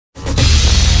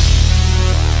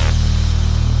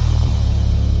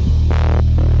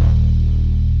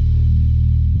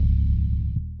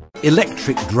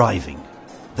Electric driving.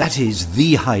 That is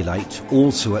the highlight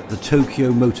also at the Tokyo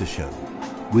Motor Show,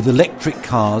 with electric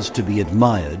cars to be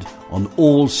admired on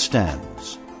all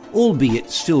stands, albeit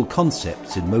still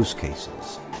concepts in most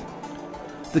cases.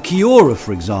 The Kiora,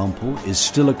 for example, is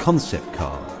still a concept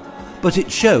car, but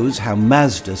it shows how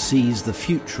Mazda sees the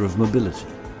future of mobility.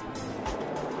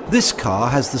 This car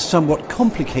has the somewhat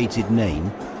complicated name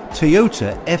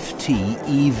Toyota FT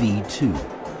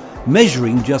EV2.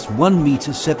 Measuring just 1.73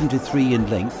 meters in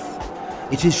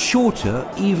length, it is shorter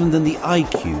even than the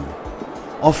IQ.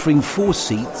 Offering 4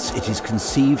 seats, it is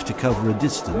conceived to cover a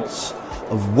distance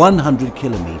of 100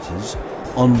 kilometers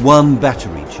on one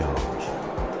battery charge.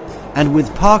 And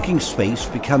with parking space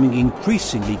becoming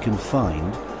increasingly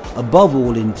confined, above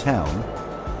all in town,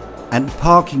 and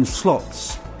parking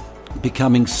slots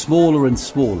becoming smaller and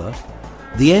smaller,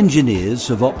 the engineers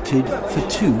have opted for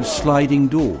 2 sliding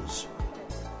doors.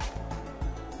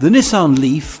 The Nissan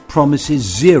Leaf promises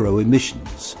 0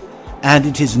 emissions, and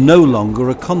it is no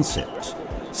longer a concept,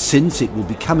 since it will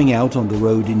be coming out on the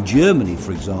road in Germany,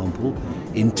 for example,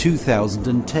 in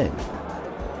 2010.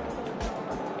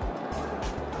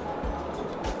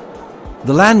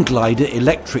 The Landglider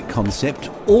electric concept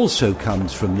also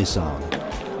comes from Nissan,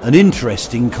 an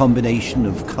interesting combination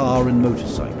of car and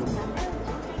motorcycle.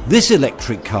 This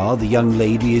electric car the young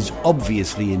lady is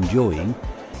obviously enjoying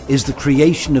is the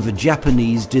creation of a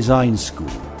Japanese design school.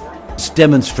 It's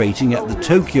demonstrating at the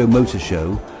Tokyo Motor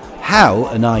Show how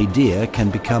an idea can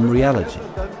become reality.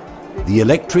 The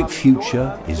electric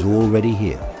future is already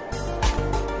here.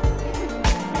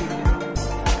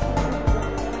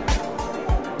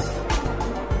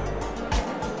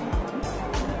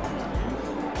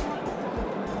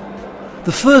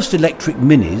 The first electric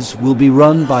minis will be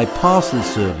run by parcel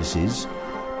services,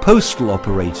 postal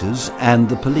operators and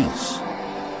the police.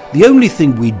 The only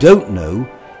thing we don't know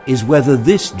is whether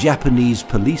this Japanese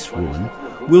policewoman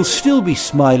will still be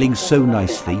smiling so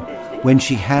nicely when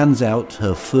she hands out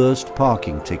her first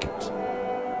parking ticket.